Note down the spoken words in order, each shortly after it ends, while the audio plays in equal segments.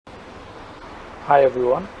Hi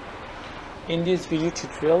everyone, in this video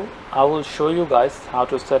tutorial I will show you guys how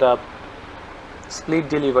to set up split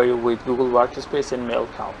delivery with Google Workspace and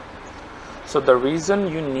MailCow. So the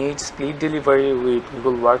reason you need split delivery with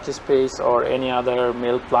Google Workspace or any other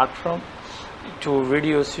mail platform to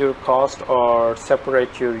reduce your cost or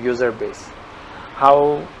separate your user base.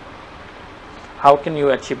 How can you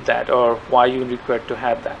achieve that, or why you require to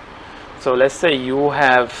have that? So let's say you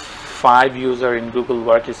have 5 users in Google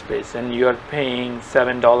Workspace and you are paying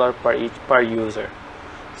 $7 per user,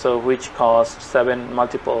 so which costs 7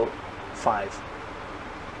 multiple 5,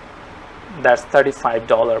 that's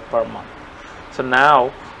 $35 per month. So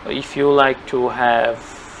now if you like to have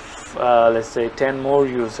let's say 10 more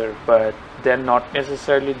users, but they're not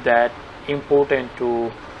necessarily that important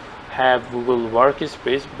to have Google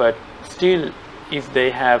Workspace, but still if they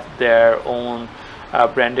have their own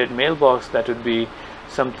branded mailbox, that would be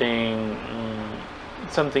something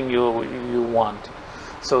you want.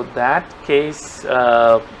 So that case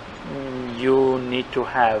you need to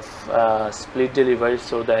have split delivery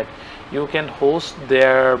so that you can host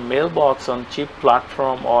their mailbox on cheap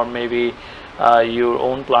platform, or maybe your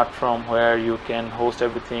own platform where you can host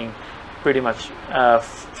everything pretty much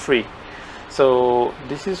free. So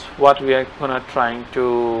this is what we are gonna trying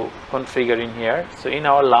to configure in here. So in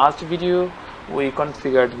our last video we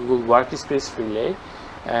configured Google Workspace Relay,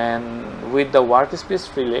 and with the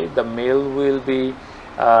Workspace Relay the mail will be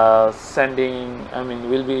will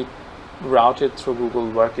be routed through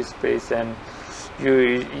Google Workspace, and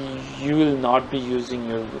you will not be using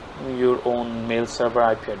your own mail server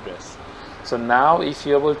IP address. So now if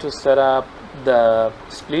you're able to set up the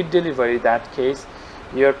split delivery, that case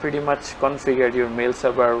you're pretty much configured your mail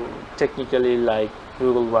server technically like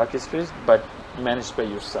Google Workspace, but managed by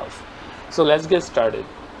yourself. So let's get started.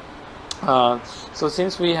 So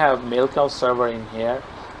since we have MailCow server in here,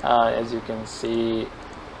 as you can see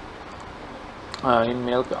in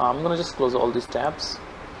MailCow, I'm gonna just close all these tabs.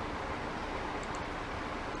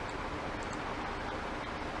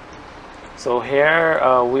 So here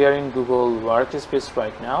we are in Google Workspace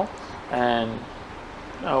right now, and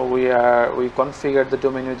we configured the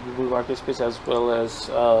domain with Google Workspace as well as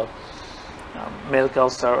MailCow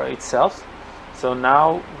server itself. So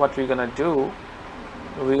now what we're gonna do,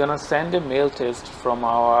 we're gonna send a mail test from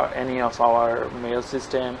any of our mail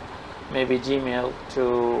system, maybe Gmail,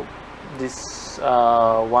 to this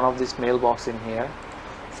one of this mailbox in here.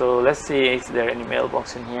 So let's see if there any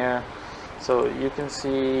mailbox in here. So you can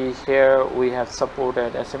see here we have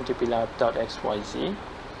supported smtplab.xyz,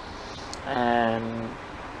 and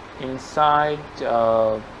inside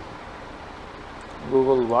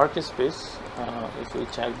Google Workspace, if we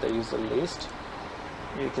check the user list,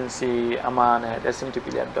 you can see Aman at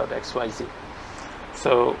smtplab.xyz.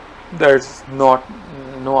 so there's no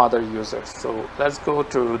other users. So let's go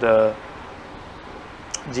to the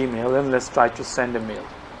Gmail and let's try to send a mail.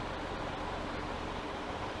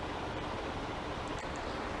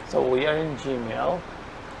 So we are in Gmail.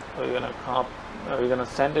 We're gonna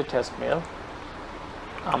send a test mail.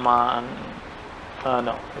 Aman,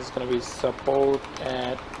 no, it's gonna be support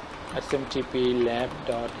at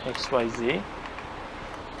smtplab.xyz.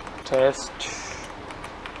 Test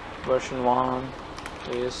version 1,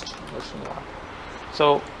 test version 1.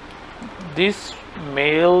 So this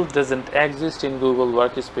mail doesn't exist in Google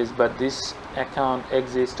Workspace, but this account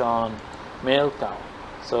exists on MailCow.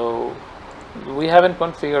 So we haven't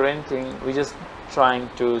configured anything, we're just trying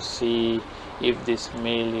to see if this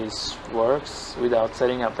mail works without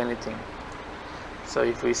setting up anything. So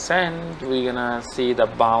if we send, we're gonna see the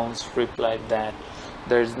bounce reply that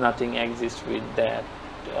there's nothing exists with that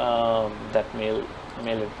mail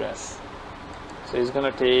address. So it's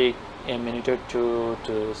gonna take a minute or two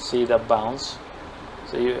to see the bounce.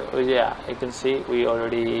 So you can see we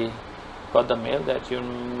already got the mail that your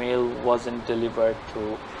mail wasn't delivered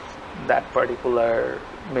to that particular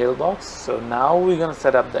mailbox. So now we're gonna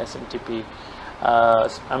set up the SMTP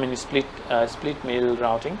split mail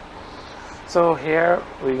routing. So here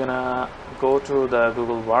we're gonna go to the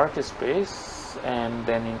Google Workspace, and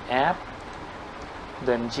then in app,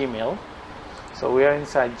 then Gmail. So we are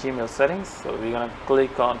inside Gmail settings, so we're gonna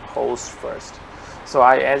click on host first. So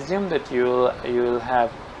I assume that you will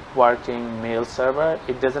have working mail server.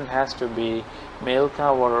 It doesn't have to be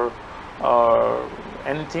MailCow or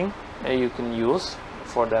anything you can use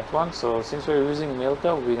for that one. So since we're using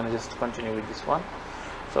MailCow, we're gonna just continue with this one.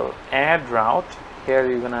 So add route, here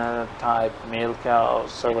you're gonna type MailCow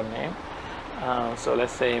server name. So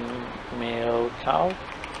let's say MailCow.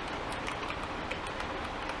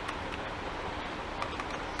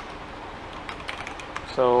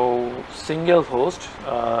 So single host,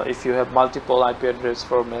 if you have multiple IP address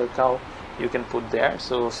for MailCow, you can put there.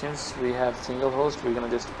 So since we have single host, we're gonna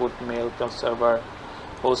just put MailCow server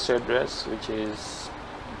host address, which is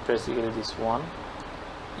basically this one.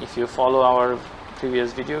 If you follow our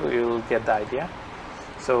previous video, you'll get the idea.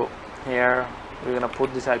 So here we're gonna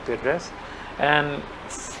put this IP address, and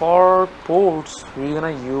for ports we're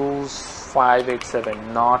gonna use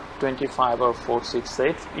 587, not 25 or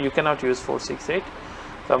 468. You cannot use 468,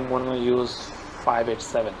 so I'm gonna use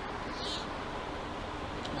 587.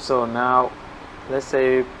 So now let's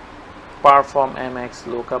say perform mx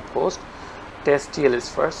lookup host. Test TLS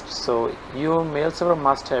first. So your mail server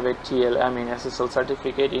must have a SSL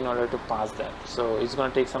certificate in order to pass that. So it's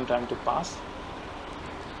going to take some time to pass.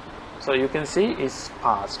 So you can see it's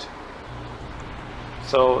passed.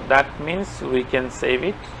 So that means we can save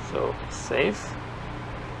it. So save.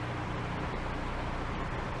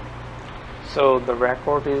 So the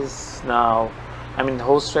record is now, the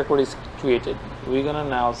host record is created. We're gonna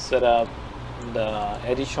now set up the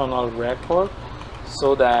additional record,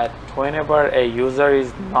 so that whenever a user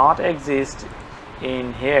is not exist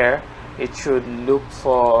in here, it should look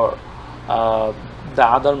for the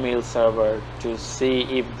other mail server to see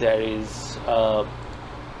if there is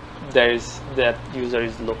that user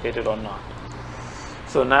is located or not.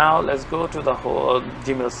 So now let's go to the whole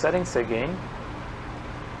Gmail settings again.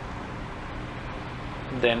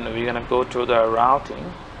 Then we're gonna go to the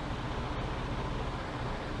routing.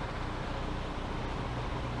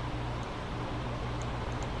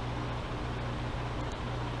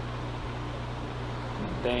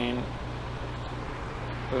 Then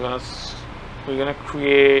we're gonna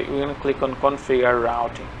click on configure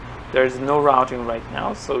routing. There is no routing right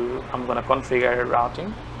now, so I'm gonna configure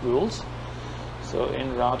routing rules. So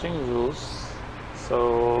in routing rules,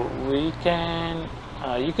 so we can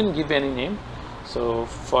you can give any name. So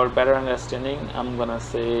for better understanding, I'm gonna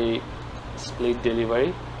say split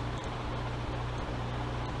delivery.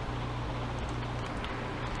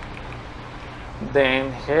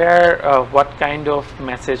 Then here, what kind of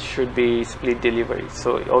message should be split delivery?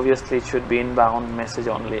 So obviously it should be inbound message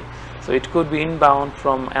only. So it could be inbound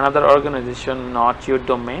from another organization, not your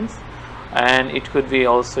domains, and it could be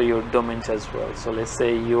also your domains as well. So let's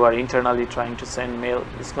say you are internally trying to send mail,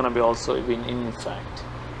 it's going to be also in effect.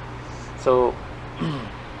 So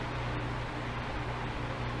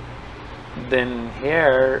then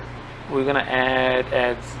here we're going to add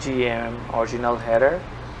XGM original header.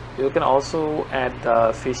 You can also add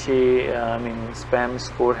the fishy spam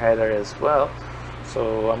score header as well.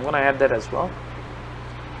 So I'm gonna add that as well.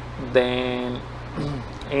 Then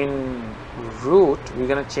in root, we're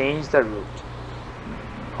gonna change the root.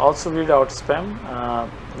 Also read out spam,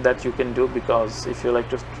 that you can do, because if you like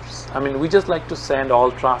to, we just like to send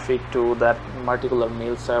all traffic to that particular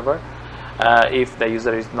mail server if the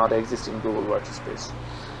user is not existing in Google Workspace.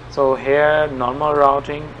 So here, normal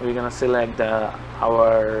routing, we're gonna select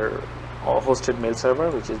our hosted mail server,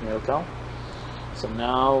 which is MailCow. So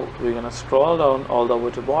now we're gonna scroll down all the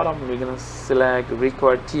way to bottom. We're gonna select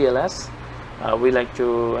required TLS. We like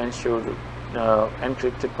to ensure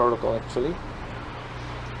encrypted protocol actually.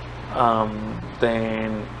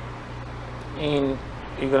 Then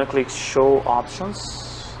you're gonna click show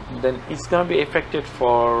options. Then it's gonna be effective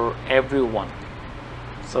for everyone.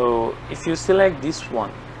 So if you select this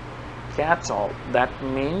one, catch all, that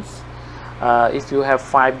means if you have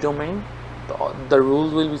 5 domain, the rule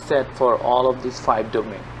will be set for all of these 5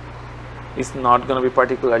 domain. It's not going to be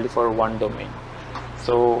particularly for one domain.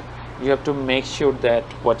 So you have to make sure that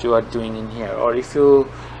what you are doing in here, or if you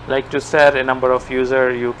like to set a number of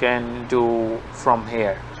user, you can do from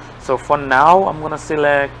here. So for now I'm going to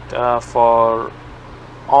select for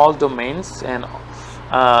all domains, and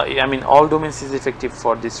all domains is effective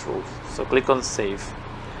for this rule. So click on save.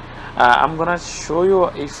 I'm gonna show you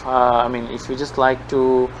if you just like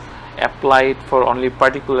to apply it for only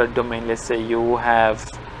particular domain. Let's say you have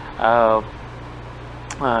a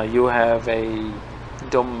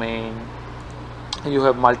domain, you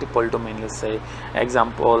have multiple domain, let's say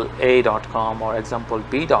example a.com or example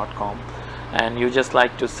b.com, and you just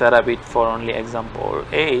like to set up it for only example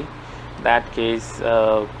a. That case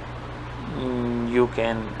you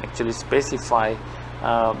can actually specify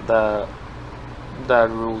the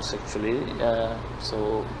rules actually.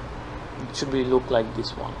 So it should be look like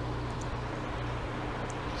this one.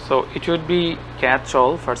 So it would be catch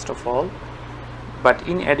all first of all, but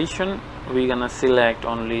in addition we're gonna select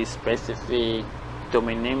only specific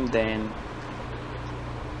domain name, then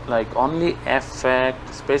like only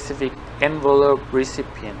affect specific envelope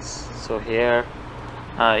recipients. So here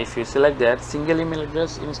if you select that single email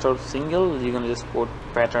address, instead of single you're gonna just put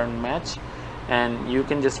pattern match, and you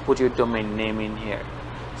can just put your domain name in here.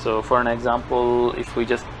 So for an example, if we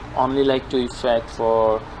just only like to effect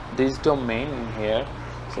for this domain in here,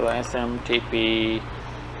 so smtp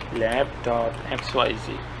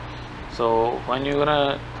lab.xyz. so when you're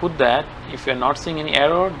gonna put that, if you're not seeing any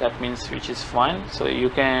error, that means which is fine. So you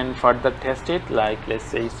can further test it, like let's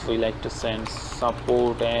say if we like to send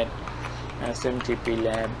support at smtp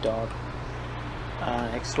lab.xyz,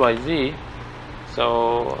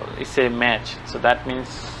 so it's a match, so that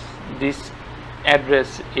means this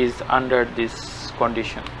address is under this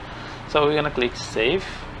condition. So we're gonna click save.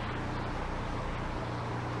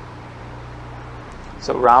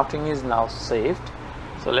 So routing is now saved.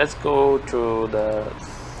 So let's go to the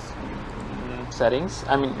settings,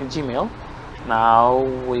 I mean Gmail. Now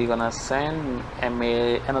we're gonna send a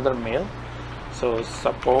mail, another mail. So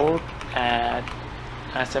support at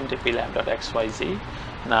smtp lab.xyz.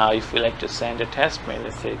 Now if we like to send a test mail,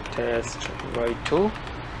 let's say test v2.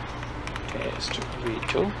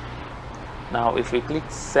 Now if we click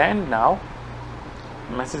send, now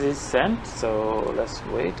message is sent. So let's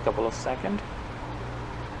wait a couple of seconds.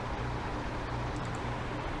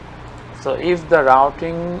 So if the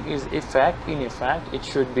routing is in effect, it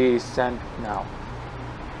should be sent now.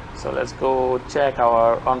 So let's go check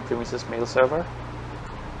our on-premises mail server.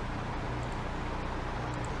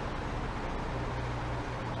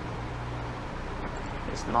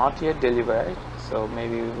 It's not yet delivered, so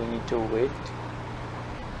maybe we need to wait.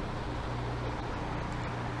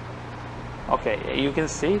 Okay, you can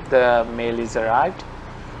see the mail is arrived.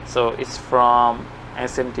 So it's from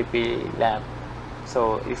SMTP lab.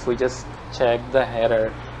 So if we just check the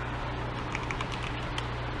header,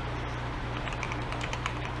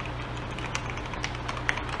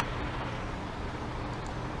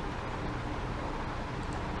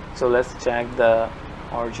 so let's check the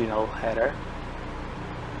original header.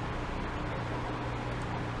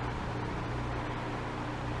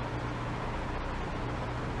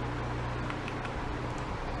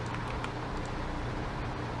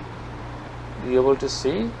 You're able to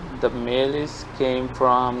see the mail came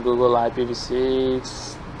from Google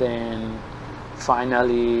IPv6, then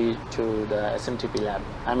finally to the SMTP lab,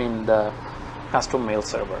 I mean the custom mail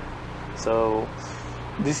server. So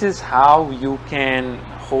this is how you can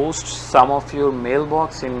host some of your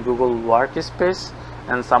mailbox in Google Workspace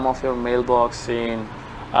and some of your mailbox in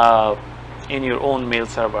your own mail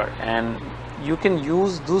server, and you can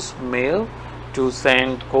use this mail to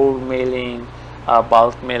send cold mailing,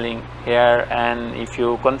 bulk mailing here. And if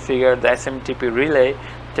you configure the SMTP relay,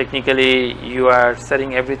 technically you are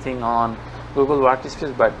setting everything on Google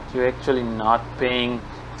Workspace, but you're actually not paying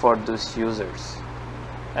for those users.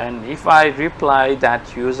 And if I reply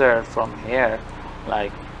that user from here,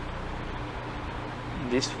 like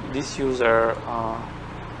this user,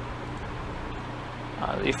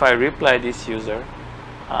 if I reply this user,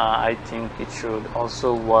 I think it should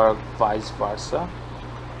also work vice versa.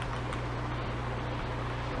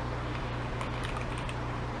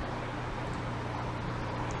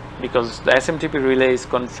 Because the SMTP relay is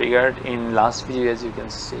configured in last video, as you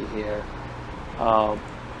can see here.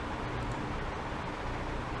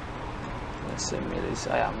 Let's say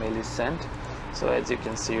mail is sent. So as you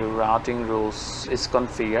can see, routing rules is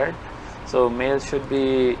configured. So mail should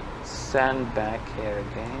be sent back here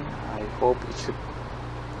again. I hope it should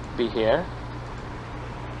be here.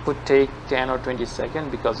 Could take 10 or 20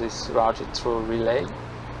 seconds because it's routed through relay.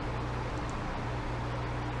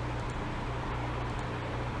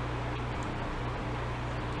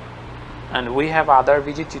 And we have other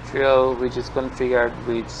video tutorial which is configured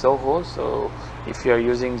with Zoho. So if you are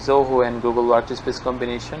using Zoho and Google Workspace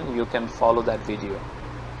combination, you can follow that video.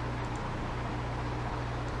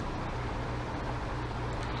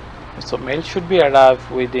 So mail should be arrived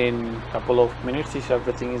within a couple of minutes if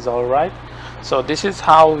everything is alright. So this is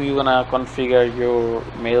how you're gonna configure your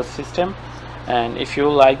mail system. And if you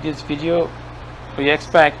like this video, we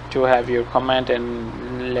expect to have your comment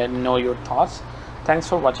and let know your thoughts. Thanks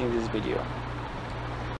for watching this video.